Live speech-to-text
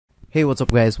Hey, what's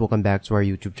up guys, welcome back to our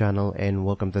YouTube channel and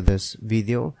welcome to this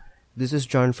video. This is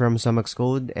John from Samax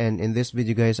Code, and in this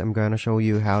video guys I'm gonna show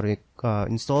you how to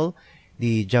install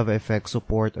the JavaFX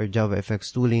support or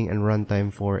JavaFX tooling and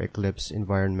runtime for Eclipse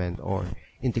environment or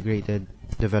integrated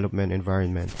development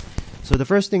environment. So the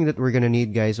first thing that we're gonna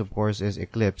need guys, of course, is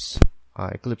Eclipse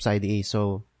IDE.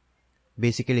 So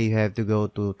basically you have to go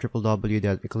to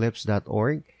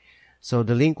www.eclipse.org. So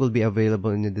the link will be available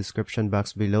in the description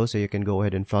box below, so you can go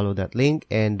ahead and follow that link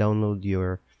and download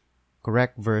your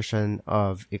correct version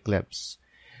of Eclipse.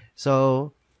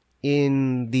 So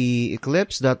in the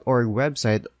eclipse.org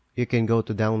website, you can go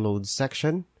to download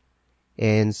section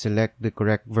and select the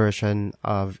correct version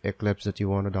of Eclipse that you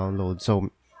want to download. So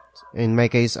in my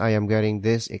case, I am getting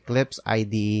this Eclipse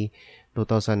IDE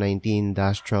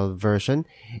 2019-12 version,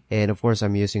 and of course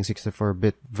I'm using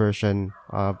 64-bit version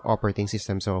of operating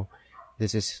system. So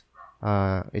this is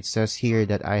it says here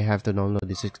that I have to download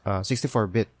this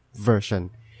 64-bit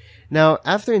version. Now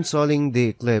after installing the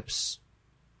Eclipse,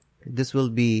 this will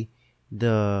be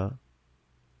the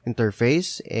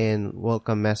interface and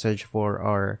welcome message for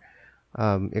our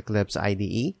Eclipse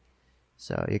IDE.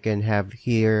 So you can have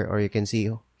here, or you can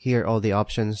see here, all the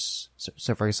options.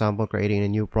 So for example, creating a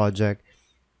new project,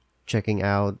 checking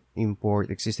out,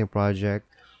 import existing project,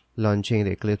 launching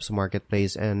the Eclipse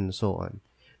marketplace, and so on.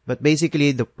 But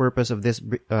basically the purpose of this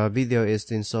video is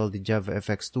to install the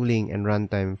JavaFX tooling and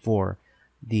runtime for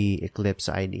the Eclipse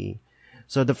IDE.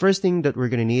 So the first thing that we're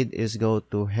going to need is go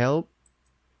to help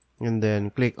and then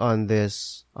click on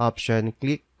this option,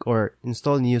 click or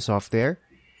install new software.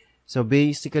 So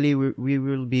basically we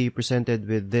will be presented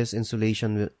with this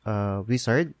installation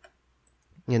wizard,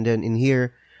 and then in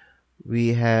here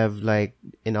we have like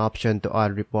an option to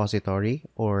add repository,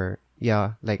 or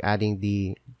like adding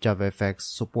the JavaFX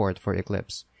support for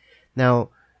Eclipse. Now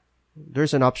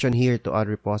there's an option here to add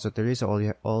repository,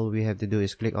 so all we have to do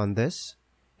is click on this,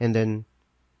 and then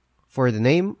for the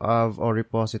name of our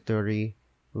repository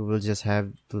we will just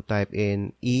have to type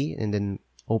in E and then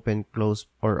open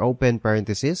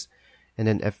parenthesis and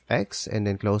then fx and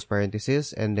then close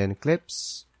parenthesis and then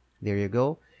Eclipse. There you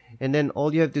go. And then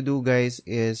all you have to do guys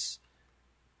is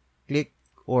click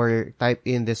or type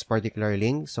in this particular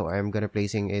link. So I'm gonna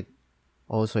placing it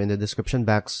also in the description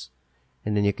box,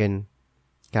 and then you can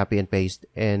copy and paste,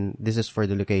 and this is for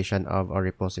the location of our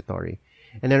repository.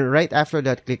 And then right after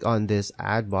that, click on this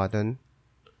add button.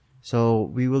 So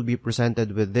we will be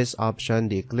presented with this option,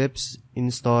 the Eclipse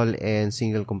install and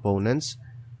single components,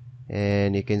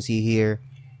 and you can see here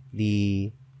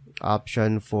the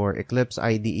option for Eclipse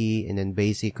IDE and then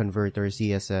basic converter,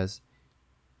 CSS,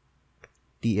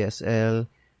 DSL,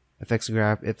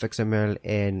 FXgraph, FXML,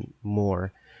 and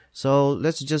more. So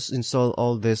let's just install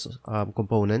all these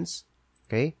components,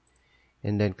 okay,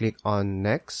 and then click on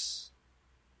next,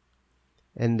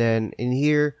 and then in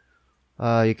here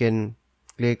you can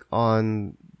click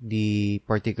on the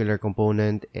particular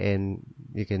component and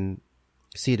you can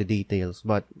see the details,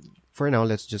 but for now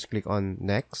let's just click on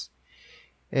next.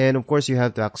 And of course you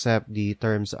have to accept the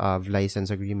terms of license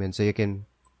agreement, so you can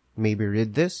maybe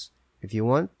read this if you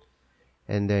want,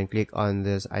 and then click on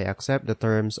this I accept the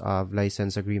terms of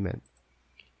license agreement,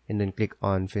 and then click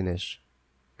on finish.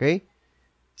 Okay,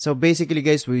 so basically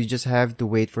guys, we just have to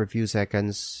wait for a few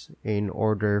seconds in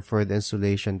order for the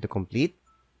installation to complete.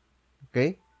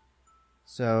 Okay,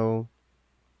 so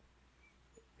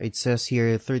it says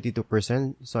here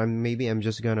 32%, so I'm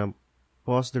just gonna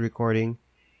pause the recording.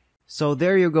 So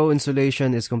there you go,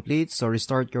 installation is complete. So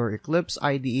restart your Eclipse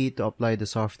IDE to apply the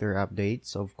software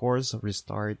updates. Of course,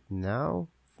 restart now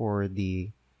for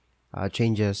the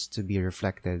changes to be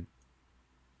reflected.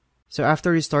 So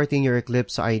after restarting your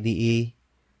Eclipse IDE,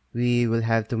 we will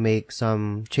have to make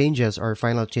some changes or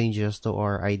final changes to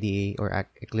our IDE or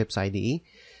Eclipse IDE.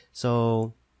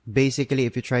 So basically,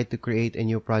 if you try to create a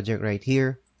new project right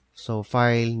here, so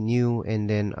file, new, and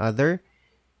then other,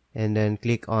 and then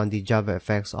click on the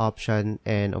JavaFX option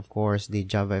and of course the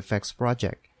JavaFX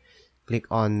project. Click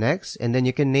on next, and then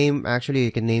you can name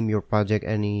your project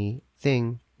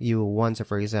anything you want. So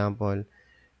for example,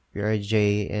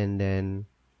 PRJ and then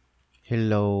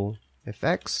hello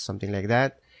FX, something like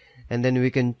that. And then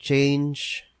we can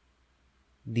change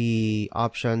the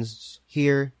options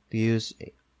here to use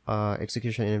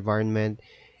execution environment,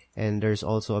 and there's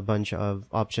also a bunch of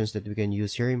options that we can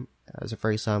use here. So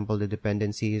for example, the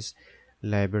dependencies,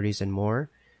 libraries, and more.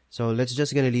 So let's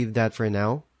just gonna leave that for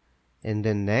now, and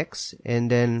then next, and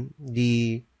then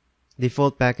the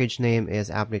default package name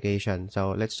is application.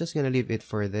 So let's just gonna leave it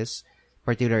for this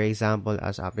particular example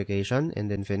as application, and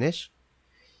then finish.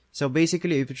 So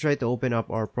basically, if you try to open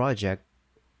up our project,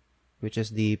 which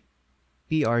is the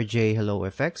PRJ hello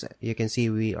effects, you can see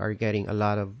we are getting a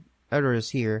lot of errors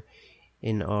here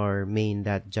in our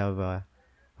main.java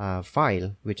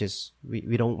file, which is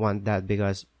we don't want that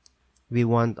because we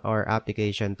want our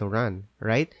application to run,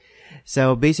 right?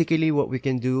 So basically what we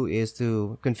can do is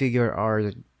to configure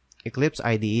our Eclipse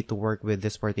IDE to work with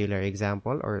this particular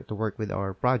example or to work with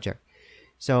our project.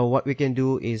 So what we can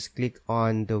do is click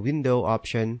on the window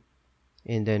option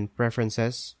and then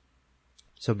preferences.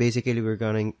 So basically we're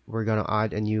gonna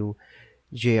add a new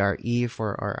JRE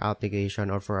for our application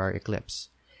or for our Eclipse.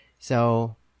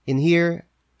 So in here,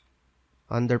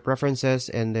 under preferences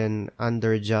and then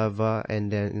under Java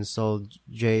and then install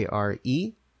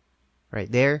JRE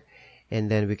right there, and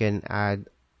then we can add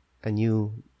a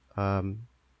new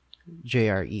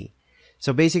JRE.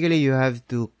 So basically you have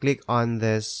to click on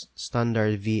this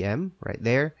standard VM right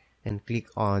there and click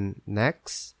on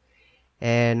next,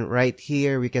 and right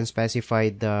here we can specify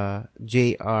the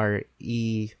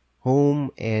JRE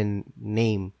home and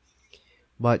name,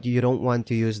 but you don't want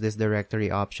to use this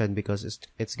directory option because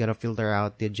it's gonna filter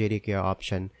out the JDK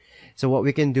option. So what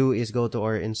we can do is go to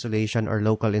our installation or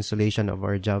local installation of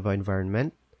our Java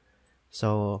environment.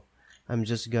 So I'm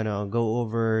just gonna go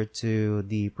over to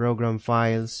the program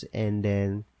files and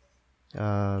then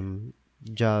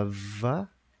Java,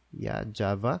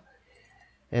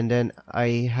 and then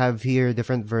I have here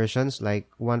different versions like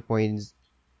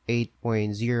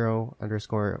 1.8.0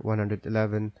 underscore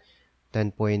 111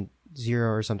 10.0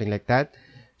 or something like that.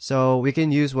 So we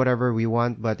can use whatever we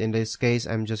want, but in this case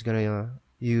I'm just gonna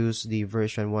use the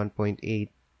version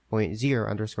 1.8.0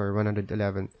 underscore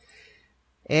 111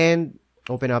 and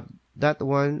open up that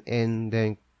one and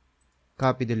then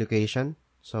copy the location.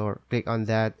 So click on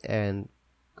that and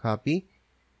copy,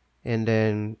 and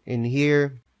then in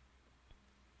here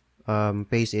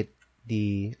paste it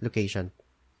the location.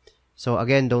 So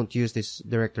again, don't use this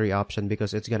directory option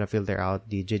because it's gonna filter out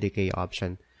the JDK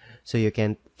option. So you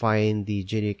can't find the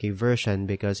JDK version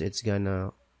because it's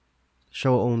gonna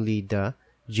show only the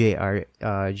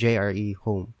JRE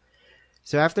home.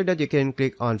 So after that, you can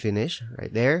click on finish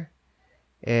right there,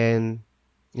 and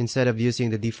instead of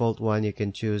using the default one, you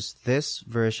can choose this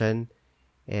version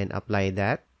and apply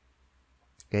that.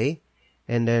 Okay,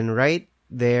 and then right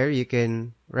there you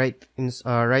can right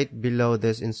below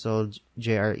this install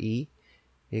JRE,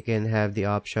 you can have the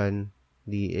option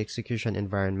the execution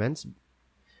environments.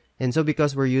 And so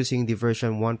because we're using the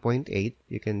version 1.8,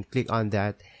 you can click on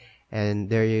that, and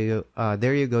there you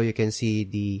go. You can see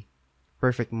the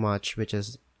perfect match, which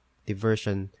is the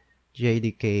version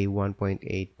JDK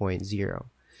 1.8.0.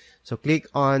 So click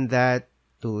on that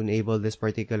to enable this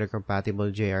particular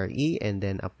compatible JRE, and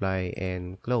then apply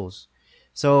and close.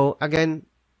 So again,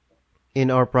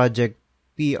 in our project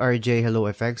PRJ hello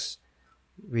effects,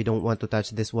 we don't want to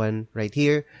touch this one right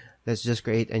here. Let's just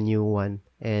create a new one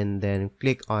and then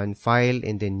click on file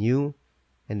and then new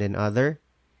and then other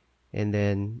and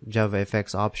then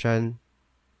JavaFX option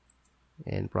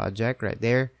and project right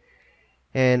there.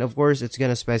 And of course, it's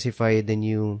gonna specify the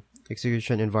new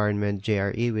execution environment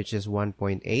JRE, which is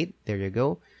 1.8. There you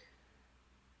go.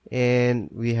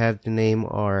 And we have to name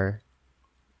our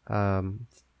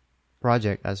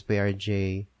project as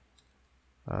PRJ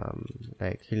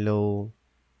like hello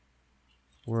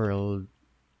world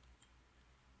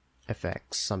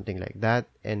effects, something like that,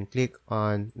 and click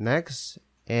on next.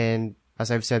 And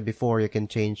as I've said before, you can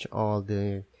change all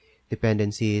the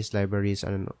dependencies, libraries,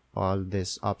 and all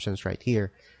these options right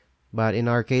here, but in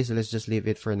our case, let's just leave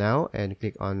it for now and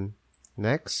click on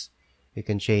next. You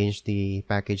can change the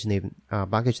package name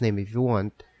if you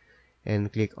want,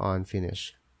 and click on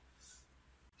finish.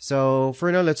 So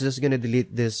for now, let's just gonna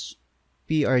delete this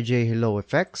PRJ hello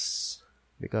effects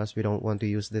because we don't want to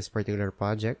use this particular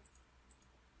project.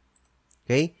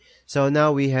 Okay, so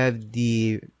now we have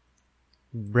the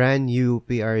brand new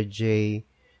PRJ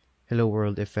hello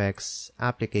world effects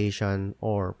application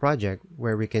or project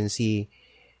where we can see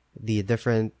the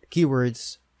different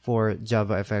keywords for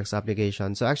JavaFX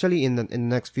application. So actually in the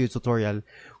next few tutorial,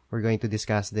 we're going to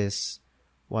discuss this.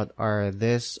 What are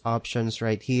these options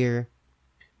right here?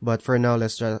 But for now,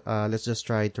 let's just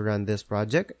try to run this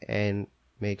project and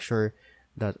make sure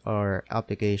that our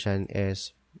application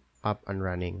is up and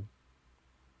running.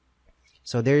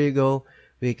 So there you go.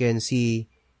 We can see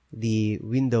the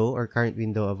window or current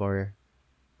window of our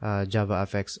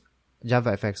JavaFX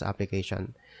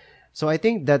application. So I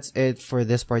think that's it for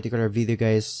this particular video,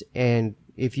 guys. And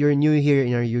if you're new here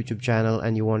in our YouTube channel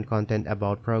and you want content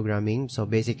about programming, so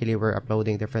basically we're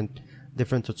uploading different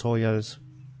tutorials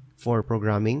for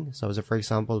programming. So for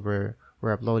example, we're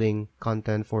uploading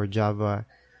content for Java,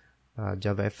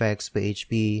 JavaFX,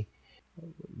 PHP,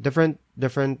 different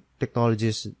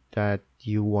technologies that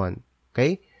you want.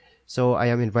 Okay, so I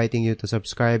am inviting you to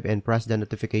subscribe and press the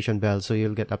notification bell so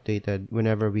you'll get updated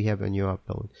whenever we have a new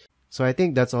upload. So I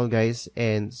think that's all, guys,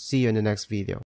 and see you in the next video.